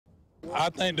I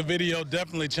think the video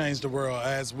definitely changed the world,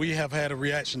 as we have had a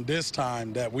reaction this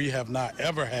time that we have not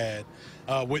ever had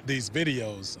with these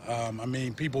videos. I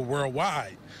mean, people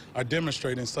worldwide are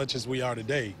demonstrating such as we are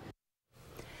today.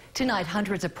 Tonight,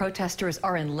 hundreds of protesters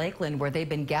are in Lakeland, where they've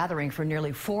been gathering for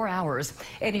nearly 4 hours.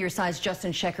 8 News Side's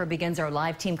Justin Shecker begins our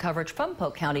live team coverage from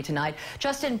Polk County tonight.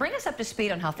 Justin, bring us up to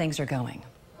speed on how things are going.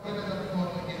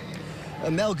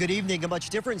 Mel, good evening. A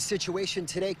much different situation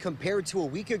today compared to a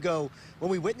week ago when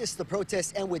we witnessed the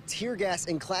protests end with tear gas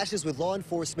and clashes with law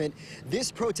enforcement.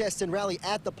 This protest and rally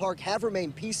at the park have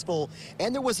remained peaceful,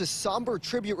 and there was a somber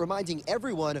tribute reminding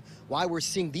everyone why we're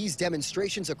seeing these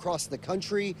demonstrations across the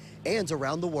country and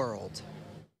around the world.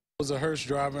 I was a hearse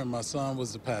driver and my son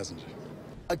was the passenger.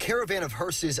 A caravan of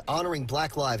hearses honoring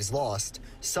Black Lives Lost,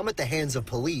 some at the hands of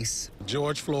police.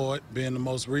 George Floyd being the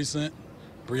most recent.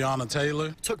 Breonna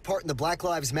Taylor Took part in the Black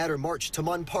Lives Matter march to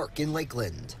Munn Park in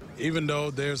Lakeland. Even though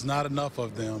there's not enough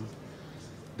of them,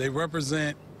 they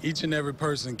represent each and every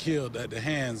person killed at the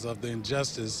hands of the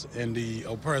injustice and the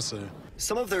oppressor.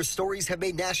 Some of their stories have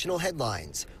made national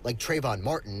headlines, like Trayvon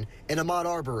Martin and Ahmaud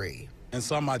Arbery. And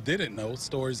some I didn't know,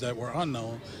 stories that were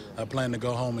unknown. I plan to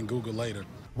go home and Google later.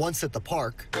 Once at the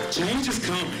park, Change is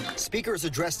coming. Speakers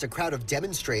addressed a crowd of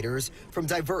demonstrators from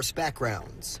diverse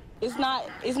backgrounds. It's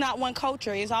not one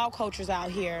culture. It's all cultures out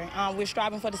here. We're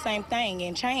striving for the same thing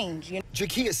and change.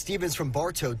 Jakia Stevens from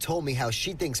Bartow told me how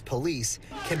she thinks police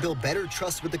can build better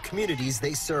trust with the communities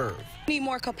they serve. We need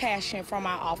more compassion from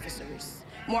our officers,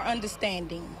 more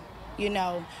understanding. You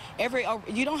know,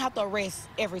 you don't have to arrest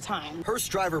every time. Hearse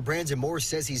driver Brandon Moore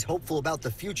says he's hopeful about the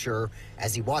future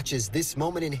as he watches this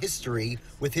moment in history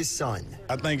with his son.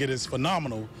 I think it is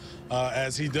phenomenal,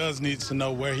 as he does need to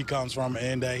know where he comes from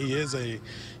and that he is a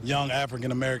young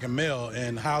African-American male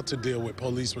and how to deal with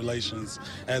police relations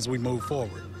as we move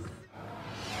forward.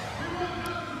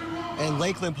 And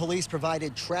Lakeland police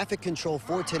provided traffic control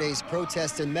for today's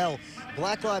protest. And Mel,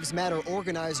 Black Lives Matter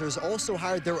organizers also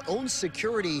hired their own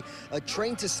security,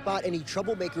 trained to spot any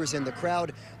troublemakers in the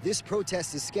crowd. This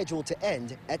protest is scheduled to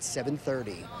end at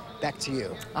 7:30. Back to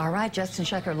you. All right, Justin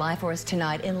Shecker live for us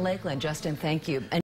tonight in Lakeland. Justin, thank you.